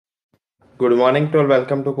Good morning to all.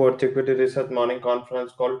 Welcome to Coach Equity Research Morning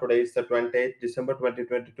Conference Call. Today is the 28th December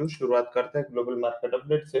 2022. शुरुआत करते हैं global market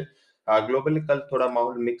update से। Globally कल थोड़ा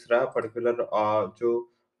माहौल मिक्स रहा। पर्टिकुलर जो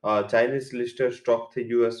चाइनीज लिस्टेड स्टॉक थे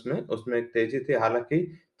यूएस में, उसमें एक तेजी थी। हालांकि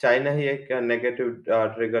चाइना ही एक नेगेटिव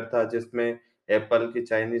ट्रिगर था, जिसमें एप्पल की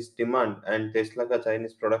चाइनीज डिमांड एंड टेस्ला का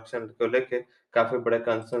चाइनीज प्रोडक्शन को लेके काफी बड़े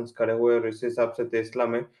कंसर्न्स खड़े हुए और इस हिसाब से टेस्ला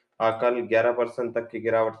में कल 11% तक की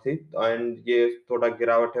गिरावट थी एंड ये थोड़ा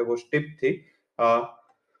गिरावट है वो स्टिप थी।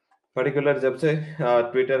 पर्टिकुलर जब से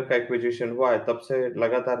ट्विटर का एक्विजिशन हुआ है, तब से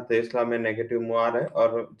लगातार टेस्ला में नेगेटिव मूव आ रहा है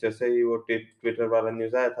और जैसे ही वो ट्विटर वाला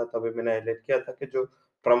न्यूज़ आया था, तभी मैंने हाइलाइट किया था कि जो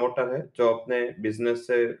प्रमोटर है, जो अपने बिज़नेस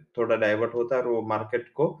से थोड़ा डाइवर्ट होता है और वो मार्केट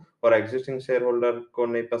को और एक्जिस्टिंग शेयर होल्डर को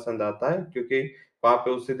नहीं पसंद आता है, क्योंकि वहाँ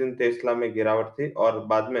पे उसी दिन टेस्ला में गिरावट थी और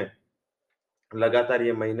बाद में लगातार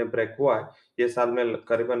ये महीने ब्रेक हुआ है। ये साल में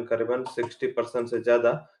करीबन-करीबन 60% से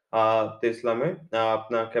ज़्यादा टेस्ला में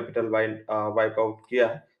अपना कैपिटल वाइप आउट किया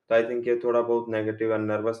है। तो आई थिंक ये थोड़ा बहुत नेगेटिव एंड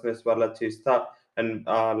नर्वसनेस वाला चीज़ था एंड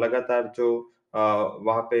लगातार जो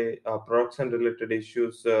वहाँ पे प्रोडक्शन रिलेटेड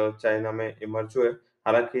इश्यूज़ चाइना में इमर्ज हुए।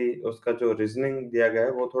 हालाँकि उसका जो रीज़निंग दिया गया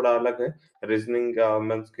है, वो थोड़ा अलग है। रीज़निंग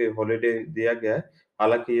मीन्स कि हॉलिडे दिया गया है।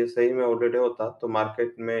 हालाँकि ये सही में हॉलिडे होता, तो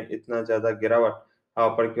मार्केट में इतना ज़्यादा गिरावट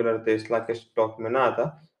पर्टिकुलर टेस्ला के स्टॉक में ना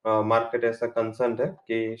आता। मार्केट ऐसा कंसर्न्ड है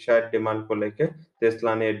कि शायद डिमांड को लेके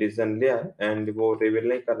टेस्ला ने ये डिसीजन लिया है एंड वो रिवील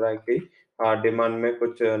नहीं कर रहा है कि डिमांड में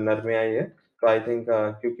कुछ नरमी आई है। तो आई थिंक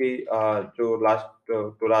क्योंकि जो last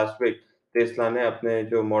to last week Tesla ने अपने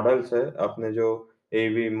जो मॉडल्स है, अपने जो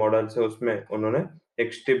ईवी मॉडल्स है, उसमें उन्होंने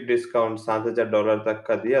एक स्टीप डिस्काउंट $7,000 तक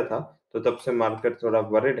का दिया था। तो तब से मार्केट थोड़ा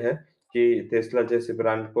वरीड है कि टेस्ला जैसे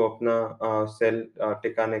ब्रांड को अपना सेल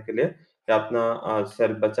टिकाने के लिए या अपना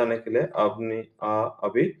सेल बचाने के लिए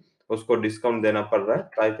अभी उसको डिस्काउंट देना पड़ रहा है।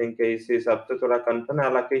 तो आई थिंक इस हिसाब से थोड़ा कंसर्न है।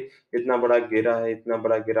 हालाँकि इतना बड़ा गिरा है, इतना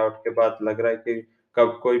बड़ा गिरावट के बाद लग रहा है कि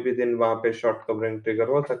कब कोई भी दिन वहाँ पे शॉर्ट कवरिंग ट्रिगर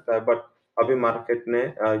हो सकता है। बट अभी मार्केट ने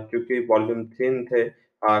क्योंकि वॉल्यूम थिन थे,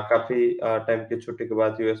 काफ़ी टाइम की छुट्टी के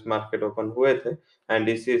बाद यूएस मार्केट ओपन हुए थे एंड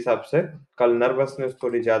इसी हिसाब से कल नर्वसनेस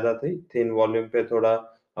थोड़ी ज़्यादा थी। थिन वॉल्यूम पे थोड़ा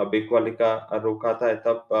बिग वाली का रुख आता है,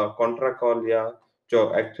 तब कॉन्ट्रा कॉल या जो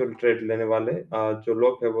एक्चुअल ट्रेड लेने वाले जो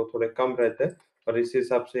लोग हैं, वो थोड़े कम रहते हैं और इस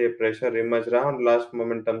हिसाब से ये प्रेशर इमर्ज रहा और लास्ट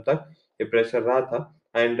मोमेंटम तक ये प्रेशर रहा था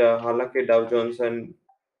एंड हालाँकि डाउ जोन्स एंड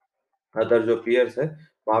अदर जो पीयर्स है,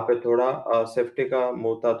 वहाँ पे थोड़ा सेफ्टी का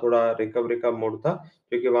मूड था, थोड़ा रिकवरी का मूड था,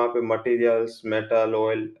 क्योंकि वहाँ पे materials, metal,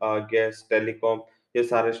 oil, gas, telecom, ये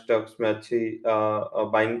सारे स्टॉक्स में अच्छी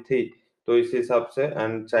बाइंग थी। तो इस हिसाब से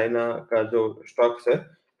एंड चाइना का जो स्टॉक्स है,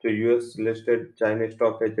 जो यूएस लिस्टेड चाइनीज़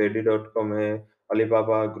स्टॉक है, JD.com है,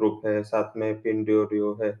 अलीबाबा ग्रुप है, साथ में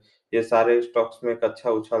पिंडोरियो है, ये सारे स्टॉक्स में एक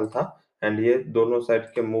अच्छा उछाल था एंड ये दोनों साइड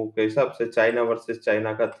के मूव के हिसाब से चाइना वर्सेस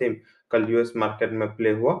चाइना का थीम कल यूएस मार्केट में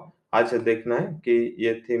प्ले हुआ। आज देखना है कि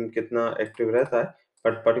ये थीम कितना एक्टिव रहता है,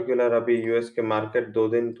 बट पर्टिकुलर अभी यूएस के मार्केट 2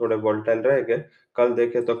 दिन थोड़े वोलेटाइल रहेंगे। कल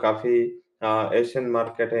देखें तो काफ़ी एशियन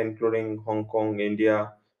मार्केट है, इंक्लूडिंग हांगकांग, इंडिया,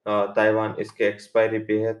 ताइवान, इसके एक्सपायरी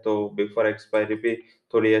भी है, तो बिफोर एक्सपायरी भी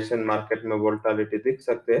थोड़ी एशियन मार्केट में वोलेटिलिटी दिख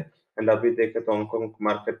सकते हैं एंड अभी देखें तो हांगकांग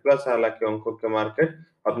मार्केट प्लस है। हालाँकि हांगकांग के मार्केट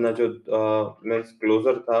अपना जो मीन्स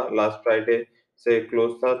क्लोज़र था, लास्ट फ्राइडे से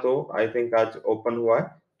क्लोज़ था, तो आई थिंक आज ओपन हुआ है।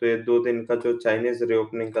 तो ये 2 दिन का जो चाइनीज़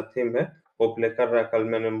रीओपनिंग का थीम है, वो प्ले कर रहा है। कल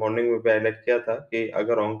मैंने मॉर्निंग में भी हाइलाइट किया था कि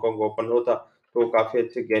अगर हांगकांग ओपन होता, तो वो काफ़ी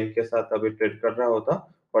अच्छे गेन के साथ अभी ट्रेड कर रहा होता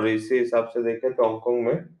और इसी हिसाब से देखें तो हांगकांग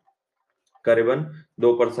में करीबन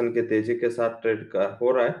 2% की तेजी के साथ ट्रेड का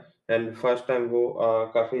हो रहा है एंड फर्स्ट टाइम वो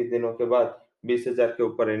काफ़ी दिनों के बाद 20,000 के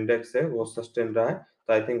ऊपर इंडेक्स है, वो सस्टेन रहा है।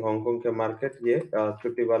 तो आई थिंक हांगकांग के मार्केट ये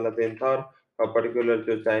छुट्टी वाला दिन था और पर्टिकुलर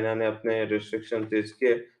जो चाइना ने अपने रिस्ट्रिक्शन तेज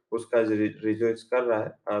किए, उसका रिजॉइस कर रहा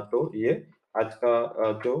है। तो ये आज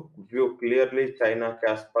का जो व्यू क्लियरली चाइना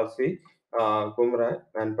के आसपास ही घूम रहा है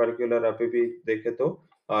एंड पर्टिकुलर अभी भी देखें तो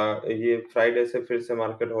ये फ्राइडे से फिर से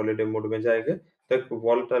मार्केट हॉलिडे मोड में जाएगा। तक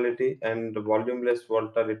वोलेटिलिटी एंड वॉल्यूमलेस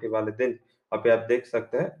वोलेटिलिटी वाले दिन अभी आप देख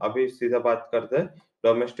सकते हैं। अभी सीधा बात करते हैं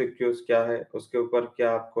डोमेस्टिक क्यूज़ क्या है, उसके ऊपर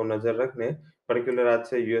क्या आपको नज़र रखनी है। पर्टिकुलर आज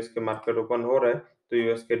से यूएस के मार्केट ओपन हो रहा है, तो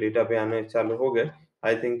यूएस के डेटा भी आने चालू हो गए।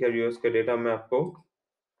 आई थिंक यूएस के डेटा में आपको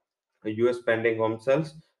US pending home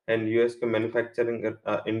sales and US के मैन्युफैक्चरिंग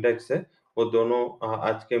इंडेक्स है, वो दोनों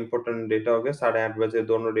आज के इम्पोर्टेंट डेटा हो गए। 8:30 बजे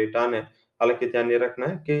दोनों डेटा आने हैं। हालाँकि ध्यान ये रखना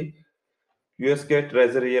है कि यूएस के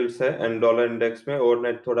ट्रेज़री यील्ड्स है एंड डॉलर इंडेक्स में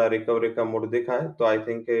ओवरनाइट थोड़ा रिकवरी का मूड दिखा है, तो आई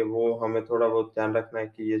थिंक वो हमें थोड़ा बहुत ध्यान रखना है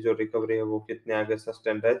कि ये जो रिकवरी है वो कितने आगे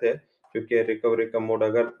सस्टेन रहते हैं, क्योंकि रिकवरी का मूड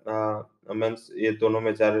अगर मीन्स ये दोनों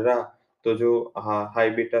में जारी रहा, तो जो हाई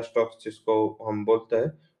बीटा स्टॉक्स जिसको हम बोलते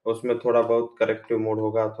हैं, उसमें थोड़ा बहुत करेक्टिव मूड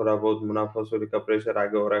होगा, थोड़ा बहुत मुनाफ़ा वसूली का प्रेशर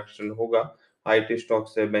आगे और एक्सटेंड होगा। आईटी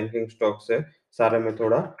स्टॉक्स है, बैंकिंग स्टॉक्स है, सारे में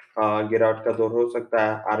थोड़ा गिरावट का दौर हो सकता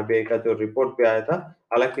है। आरबीआई का जो रिपोर्ट भी आया था,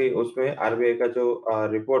 हालांकि उसमें आरबीआई का जो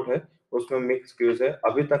रिपोर्ट है उसमें मिक्स व्यूज है।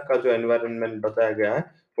 अभी तक का जो एनवायरनमेंट बताया गया है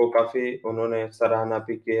वो काफी उन्होंने सराहना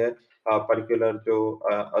भी की है। पर्टिकुलर जो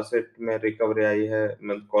असेट में रिकवरी आई है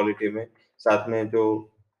क्वालिटी में, साथ में जो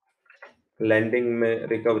लैंडिंग में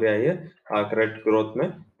रिकवरी आई है क्रेडिट ग्रोथ में,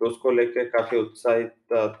 तो उसको लेके काफी उत्साहित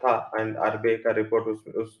था। एंड आरबीआई का रिपोर्ट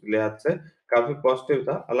उस लिहाज से काफी पॉजिटिव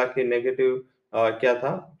था। हालांकि नेगेटिव क्या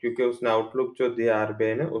था, क्योंकि उसने आउटलुक जो दिया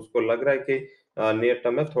आरबीआई ने, उसको लग रहा है कि नियर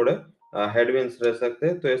टर्म में थोड़े हेडविंड्स रह सकते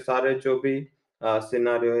हैं। तो ये सारे जो भी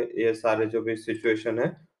सिनारियो है, ये सारे जो भी सिचुएशन है,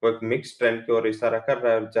 वो एक मिक्स ट्रेंड की ओर इशारा कर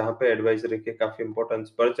रहा है, जहाँ पे एडवाइजरी के काफी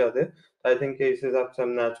इंपॉर्टेंस बढ़ जाते हैं। आई थिंक इस हिसाब से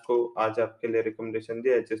हमने आज आपके लिए रिकमेंडेशन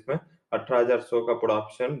दिया है, जिसमें 18,100 का पुट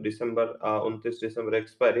ऑप्शन, दिसंबर 29 दिसंबर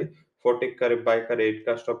एक्सपायरी, 40 करीब बाय कर 8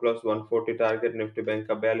 का stop loss, 140 target, Nifty bank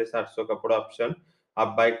का 42,800 का पुट ऑप्शन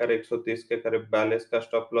आप बाय कर 130 के करीब 42 का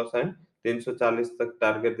स्टॉप लॉस एंड 340 तक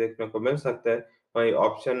टारगेट देखने को मिल सकता है। वही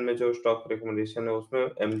ऑप्शन में जो स्टॉक रिकमेंडेशन है उसमें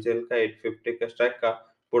एमजेल का 850 के स्ट्राइक का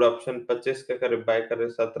पुट ऑप्शन 25 के करीब बाय कर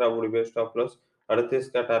 17 वुड बी स्टॉप लॉस, 38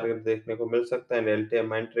 का टारगेट देखने को मिल सकता है। एलटीएम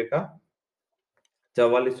माइंट्री का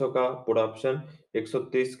 4400 का पुट ऑप्शन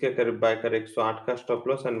 130 के करीब बाय कर 108 का स्टॉप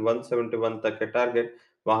लॉस एंड 171 तक के टारगेट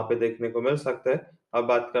वहां पे देखने को मिल सकता है। अब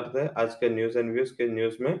बात करते हैं आज के न्यूज एंड व्यूज के।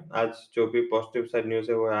 न्यूज में आज जो भी पॉजिटिव साइड न्यूज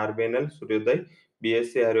है वो है आरबीएनएल, सूर्योदय,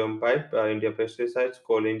 BSc, Hariom pipe, India pesticides,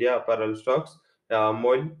 कोल इंडिया, अपैरल स्टॉक्स,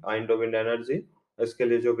 मोइल, इंडोविंड एनर्जी। इसके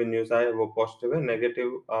लिए जो भी न्यूज आए वो पॉजिटिव है।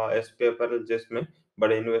 नेगेटिव एसपी अपैरल, जिसमें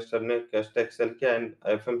बड़े इन्वेस्टर ने कैश टैक्स सेल किया, एंड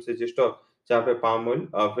एफएमसीजी स्टॉक जहाँ पे पाम ऑयल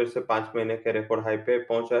फिर से 5 महीने के रिकॉर्ड हाई पे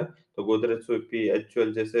पहुंचा है। तो गोदरेज, सुप्री,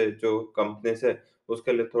 एचयूएल जैसे जो कंपनीज है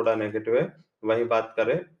उसके लिए थोड़ा नेगेटिव है। वहीं बात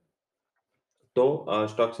करें तो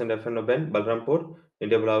stocks and F and O bank, Balrampur,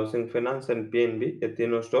 India housing finance and PNB, ये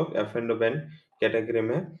तीनों stock F and O bank category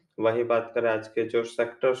में है। वहीं बात करें आज के जो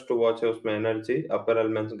सेक्टर्स टू वॉच है उसमें energy, apparel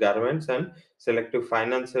mains garments and selective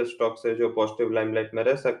financial stocks है जो पॉजिटिव लाइमलाइट में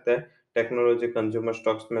रह सकते हैं। टेक्नोलॉजी कंज्यूमर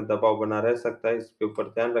स्टॉक्स में दबाव बना रह सकता है, इसके ऊपर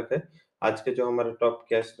ध्यान रखें। आज के जो हमारे टॉप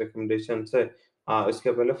कैश रिकमेंडेशन है,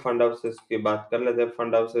 इसके पहले फंड हाउसेस की बात कर लेते हैं।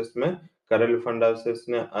 फंड हाउसेस में करेल फंड हाउसेस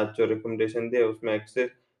ने आज जो रिकमेंडेशन दिए उसमें एक्सिस,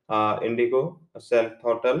 इंडिगो, सेल्फ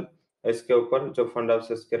होटल, इसके ऊपर जो फंड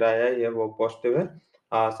हाउसेस की राय आई है वो पॉजिटिव है।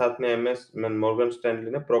 साथ में एमएस मॉर्गन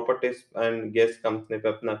स्टैनली ने प्रॉपर्टीज एंड गैस कंपनी पे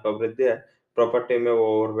अपना कवरेज दिया है। प्रॉपर्टी में वो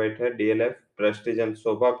ओवरवेट है डीएलएफ, प्रेस्टीज एंड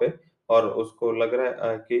शोभा पे, और उसको लग रहा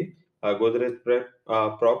है कि Godrej prep,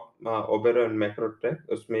 prop, ओबेरो and Macrotech,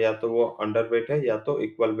 उसमें या तो वो अंडरवेट है या तो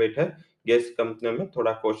इक्वल वेट है। गैस कंपनी में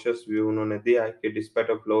थोड़ा कॉशियस व्यू उन्होंने दिया है कि डिस्पाइट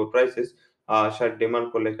ऑफ लोअर प्राइसेस, शायद डिमांड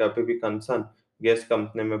को लेकर अभी भी कंसर्न गैस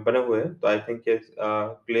कंपनी में बने हुए हैं। तो आई थिंक ये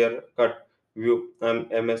क्लियर कट व्यू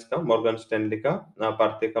एमएस का, मॉर्गन स्टैनली का,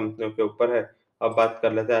 भारतीय कंपनियों के ऊपर है। अब बात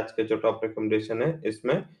कर लेते हैं आज के जो टॉप रिकमेंडेशन है।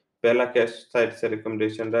 इसमें पहला कैश साइड से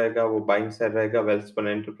रिकमेंडेशन रहेगा, वो बाइंग साइड रहेगा, वेल्सपन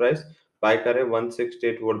एंटरप्राइज। बाय करें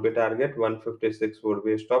 168 would be target, 156 would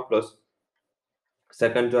be stop loss.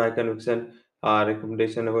 Second जो हाई कन्विक्शन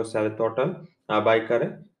रिकमेंडेशन है वो सेलेक्ट होटल, बाय करें,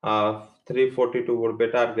 342 would be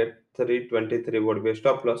target, 323 would be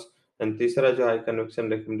stop loss. And तीसरा जो हाई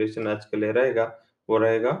कन्विक्शन रिकमेंडेशन आज के लिए रहेगा वो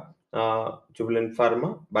रहेगा जुबिलेंट फार्मा,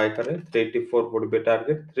 बाय करें, 384 would be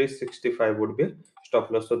target, 365 would be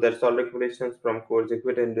stop loss. So that's all recommendations from Core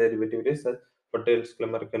Equity and Derivative Research. For details,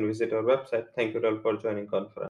 you can visit our website. Thank you all for joining conference.